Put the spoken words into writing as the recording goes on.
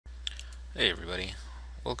Hey everybody,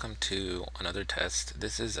 welcome to another test.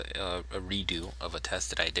 This is a redo of a test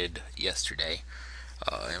that I did yesterday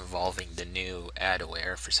involving the new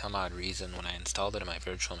adware. For some odd reason, when I installed it in my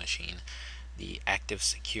virtual machine, the active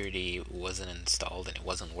security wasn't installed and it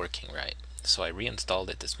wasn't working right. So I reinstalled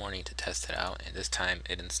it this morning to test it out, and this time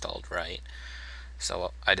it installed right.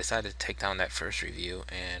 So I decided to take down that first review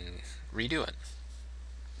and redo it.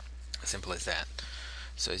 Simple as that.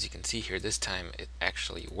 So as you can see here, this time it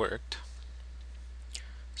actually worked.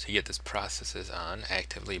 So you get this processes on,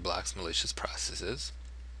 actively blocks malicious processes.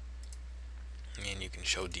 And you can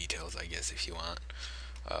show details, I guess, if you want.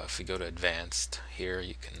 If we go to advanced here,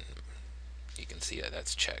 you can see that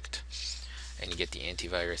that's checked. And you get the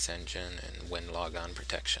antivirus engine and when logon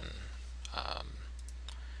protection. Um,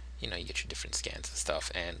 you get your different scans and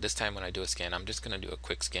stuff. And this time when I do a scan, I'm just going to do a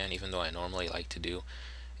quick scan, even though I normally like to do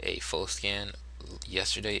a full scan.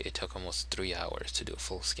 Yesterday it took almost 3 hours to do a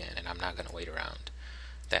full scan, and I'm not going to wait around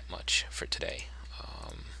that much for today.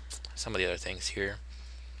 Some of the other things here: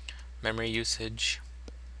 memory usage,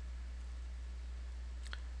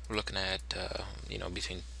 we're looking at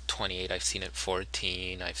between 28. I've seen it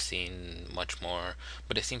 14. I've seen much more,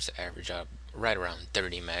 but it seems to average out right around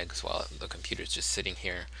 30 megs while the computer's just sitting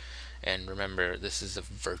here. And remember, this is a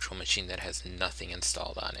virtual machine that has nothing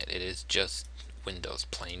installed on it. It is just Windows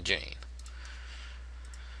plain Jane.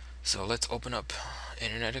 So let's open up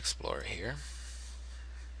Internet Explorer here.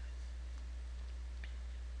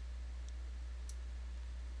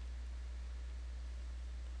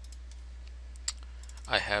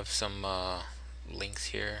 I have some links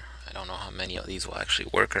here. I don't know how many of these will actually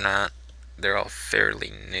work or not. They're all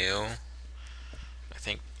fairly new. I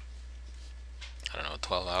think, I don't know,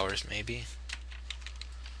 12 hours maybe.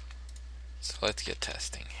 So let's get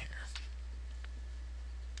testing here.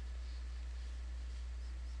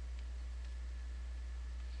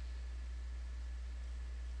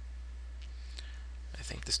 I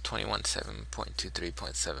think this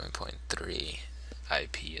 21.7.23.7.3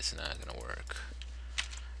 IP is not going to work.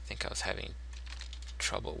 I think I was having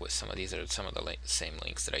trouble with some of these. Are some of the same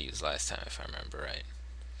links that I used last time, if I remember right.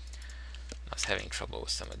 I was having trouble with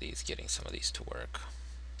some of these, getting some of these to work.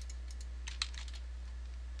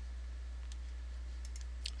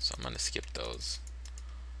 So I'm going to skip those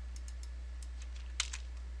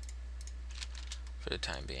for the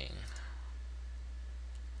time being.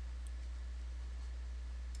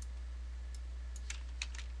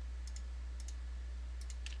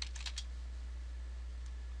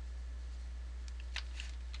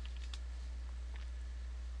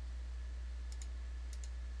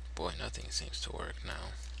 Boy, nothing seems to work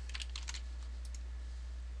now.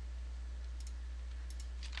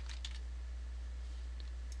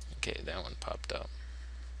 Okay, that one popped up.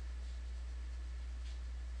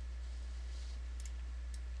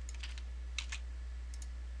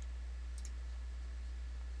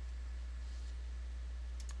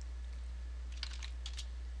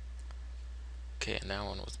 Okay, and that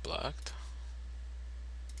one was blocked.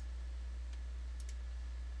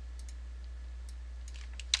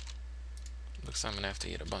 Looks like I'm going to have to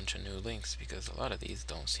get a bunch of new links because a lot of these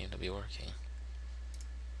don't seem to be working.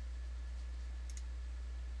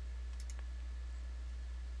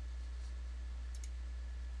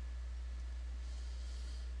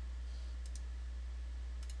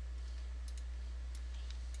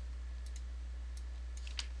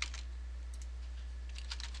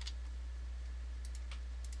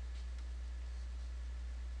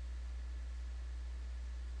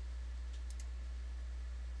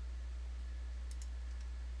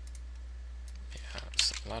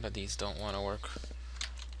 A lot of these don't want to work.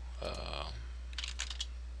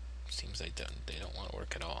 Seems like they don't want to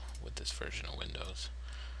work at all with this version of Windows.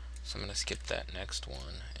 So I'm going to skip that next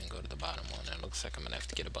one and go to the bottom one. And it looks like I'm going to have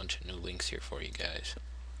to get a bunch of new links here for you guys.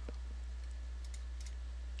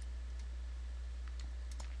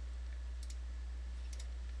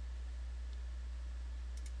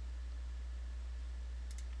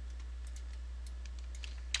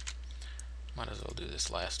 Might as well do this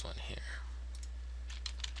last one here.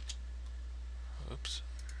 Oops.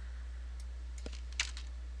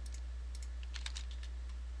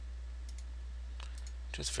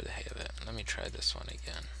 Just for the heck of it, let me try this one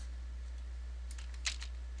again.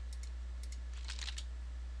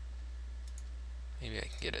 Maybe I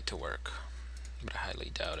can get it to work, but I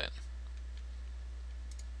highly doubt it.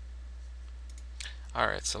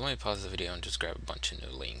 Alright, so let me pause the video and just grab a bunch of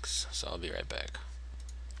new links, so I'll be right back.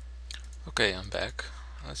 Okay, I'm back.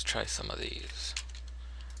 Let's try some of these.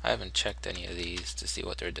 I haven't checked any of these to see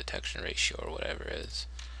what their detection ratio or whatever is.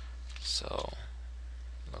 So,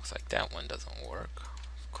 looks like that one doesn't work,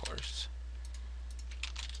 of course.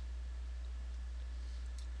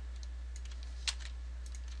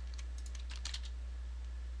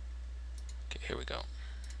 here we go.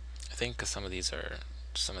 I think some of these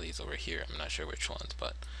over here, I'm not sure which ones,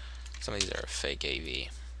 but some of these are fake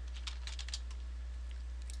AV.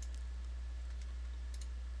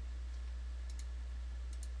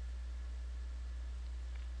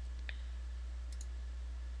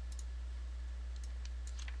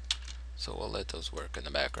 So we'll let those work in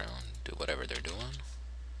the background, do whatever they're doing.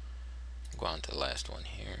 Go on to the last one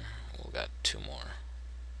here. We've got two more.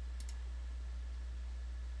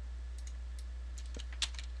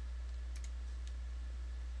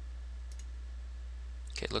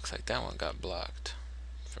 Okay, it looks like that one got blocked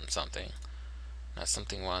from something. Now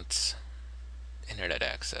something wants internet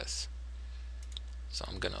access. So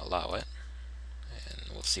I'm gonna allow it,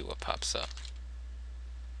 and we'll see what pops up.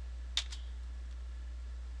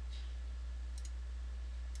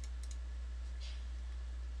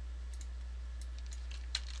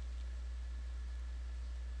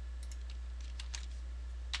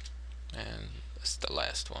 And this is the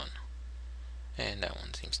last one. And that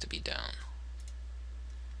one seems to be down.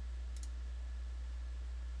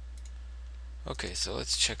 Okay, so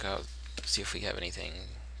let's check out, see if we have anything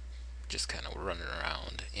just kind of running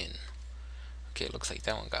around in. Okay, it looks like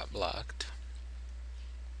that one got blocked.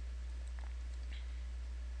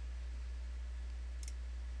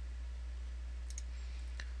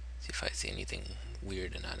 See if I see anything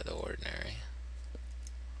weird and out of the ordinary.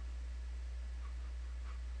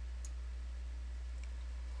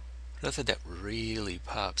 Nothing that really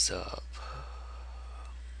pops up.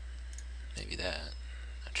 Maybe that.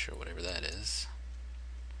 Not sure, whatever that is.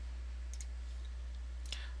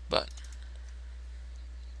 But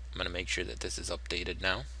I'm going to make sure that this is updated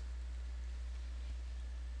now.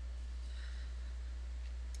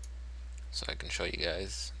 So I can show you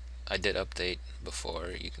guys. I did update before.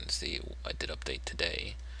 You can see I did update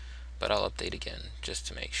today. But I'll update again just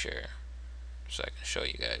to make sure. So I can show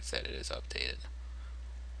you guys that it is updated.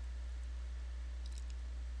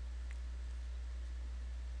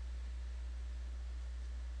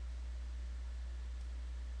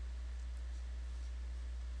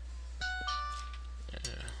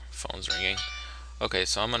 Phone's ringing. Okay,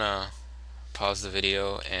 so I'm gonna pause the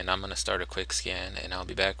video and I'm gonna start a quick scan, and I'll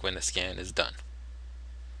be back when the scan is done.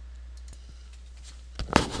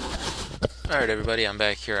 Alright everybody, I'm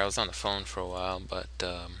back here. I was on the phone for a while, but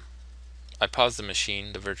I paused the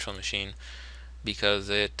machine, the virtual machine, because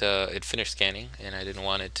it finished scanning and I didn't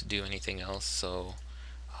want it to do anything else. So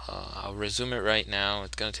I'll resume it right now.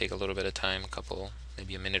 It's gonna take a little bit of time,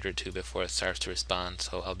 maybe a minute or two before it starts to respond,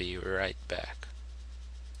 so I'll be right back.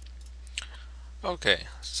 Okay,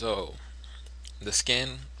 so the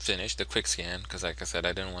scan finished, the quick scan, because like I said,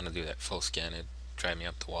 I didn't want to do that full scan. It'd drive me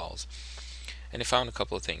up the walls. And I found a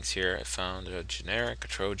couple of things here. I found a generic, a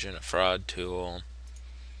Trojan, a fraud tool.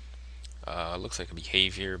 Looks like a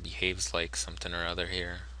behavior, behaves like something or other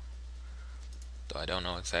here. Though I don't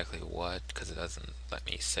know exactly what, because it doesn't let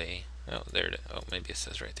me say. Oh, there it is. Oh, maybe it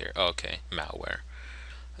says right there. Oh, okay, malware.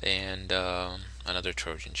 And another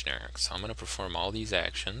Trojan generic. So I'm going to perform all these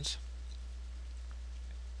actions.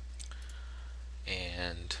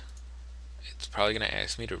 And it's probably going to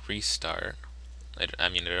ask me to restart. I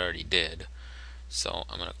mean, it already did. So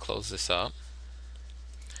I'm going to close this up.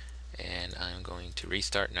 And I'm going to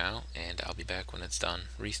restart now, and I'll be back when it's done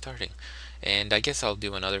restarting. And I guess I'll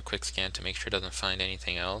do another quick scan to make sure it doesn't find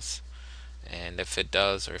anything else. And if it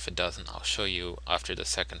does or if it doesn't, I'll show you after the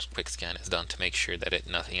second quick scan is done to make sure that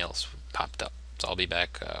nothing else popped up. So I'll be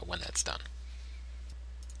back when that's done.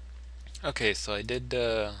 Okay, so I did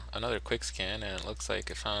another quick scan, and it looks like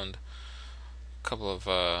I found a couple of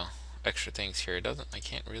extra things here. I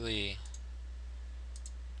can't really.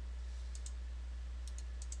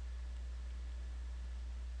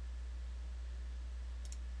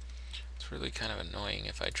 It's really kind of annoying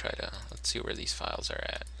if I try to. Let's see where these files are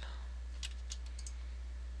at.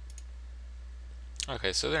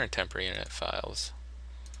 Okay, so they're in temporary internet files,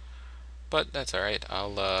 but that's alright.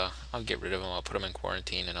 I'll get rid of them. I'll put them in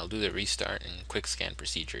quarantine, and I'll do the restart and quick scan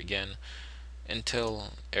procedure again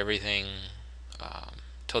until everything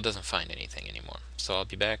till it doesn't find anything anymore. So I'll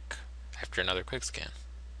be back after another quick scan.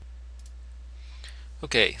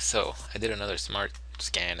 Okay, so I did another smart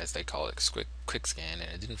scan, as they call it, quick scan, and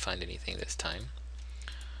I didn't find anything this time.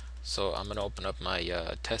 So I'm going to open up my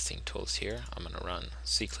testing tools here. I'm going to run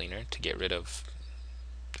CCleaner to get rid of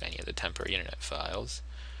any of the temporary internet files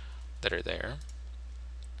that are there.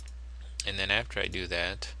 And then after I do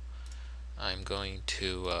that, I'm going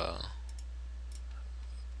to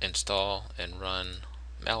install and run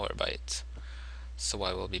Malwarebytes. So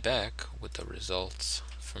I will be back with the results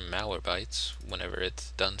from Malwarebytes whenever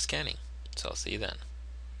it's done scanning. So I'll see you then.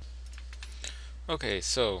 Okay,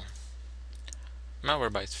 so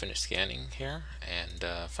Malwarebytes finished scanning here and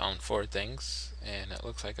found 4 things, and it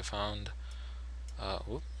looks like I found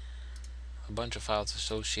a bunch of files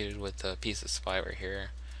associated with a piece of spyware here,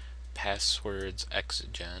 passwords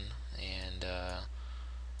exogen, and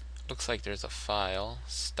looks like there's a file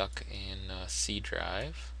stuck in C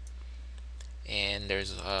drive, and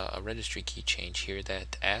there's a registry key change here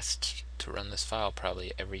that asked to run this file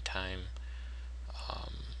probably every time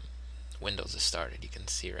Windows is started. You can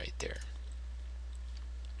see right there.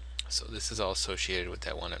 So this is all associated with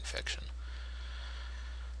that one infection.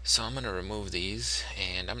 So I'm going to remove these,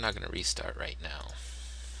 and I'm not going to restart right now.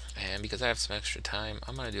 And because I have some extra time,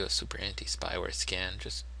 I'm going to do a super anti-spyware scan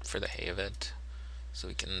just for the hay of it, so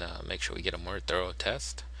we can make sure we get a more thorough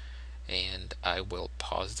test. And I will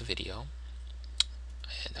pause the video,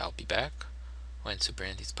 and I'll be back when super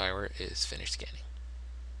anti-spyware is finished scanning.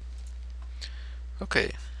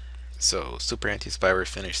 Okay, so super anti-spyware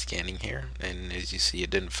finished scanning here, and as you see, it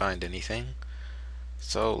didn't find anything.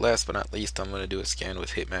 So last but not least, I'm going to do a scan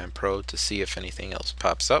with Hitman Pro to see if anything else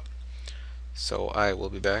pops up. So I will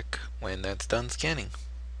be back when that's done scanning.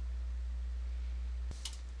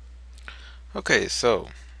 Okay, so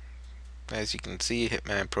as you can see,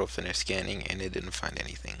 Hitman Pro finished scanning and it didn't find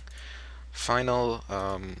anything. Final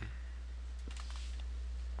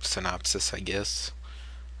synopsis, I guess,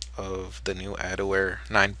 of the new adware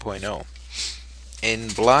 9.0. In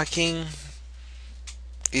blocking,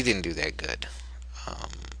 it didn't do that good.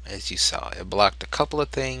 As you saw, it blocked a couple of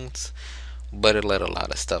things, but it let a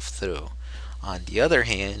lot of stuff through. On the other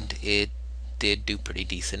hand, it did do pretty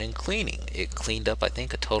decent in cleaning. It cleaned up, I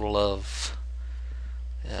think, a total of,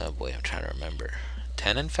 oh boy, I'm trying to remember,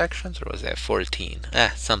 10 infections, or was that 14?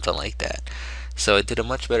 Something like that. So it did a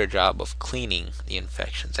much better job of cleaning the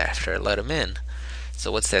infections after I let them in.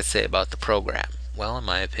 So what's that say about the program? Well, in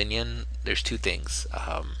my opinion, there's 2 things.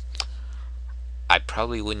 I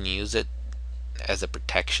probably wouldn't use it as a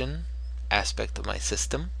protection aspect of my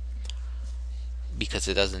system, because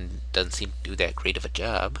it doesn't seem to do that great of a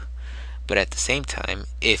job. But at the same time,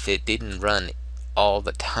 if it didn't run all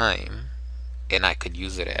the time and I could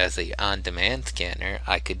use it as a on-demand scanner,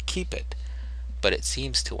 I could keep it. But it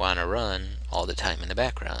seems to want to run all the time in the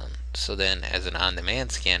background. So then as an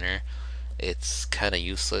on-demand scanner, it's kind of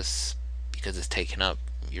useless because it's taking up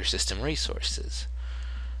your system resources.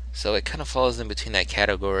 So it kind of falls in between that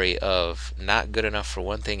category of not good enough for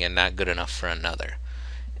one thing and not good enough for another.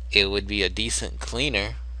 It would be a decent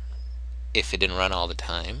cleaner if it didn't run all the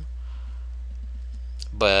time,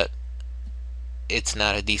 but it's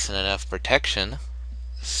not a decent enough protection,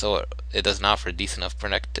 so it doesn't offer decent enough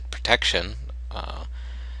protection,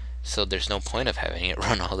 so there's no point of having it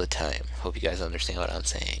run all the time. Hope you guys understand what I'm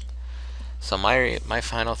saying. So my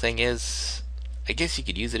final thing is, I guess you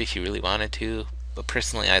could use it if you really wanted to, but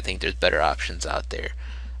personally I think there's better options out there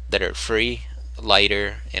that are free,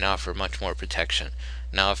 lighter, and offer much more protection.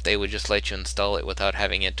 Now if they would just let you install it without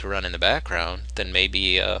having it to run in the background, then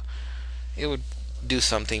maybe it would do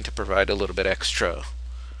something to provide a little bit extra.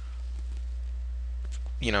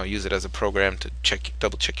 Use it as a program to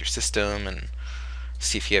double check your system and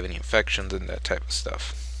see if you have any infections and that type of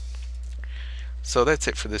stuff. So that's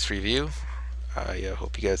it for this review. I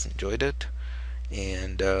hope you guys enjoyed it,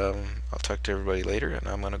 and I'll talk to everybody later, and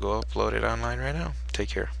I'm going to go upload it online right now. Take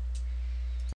care.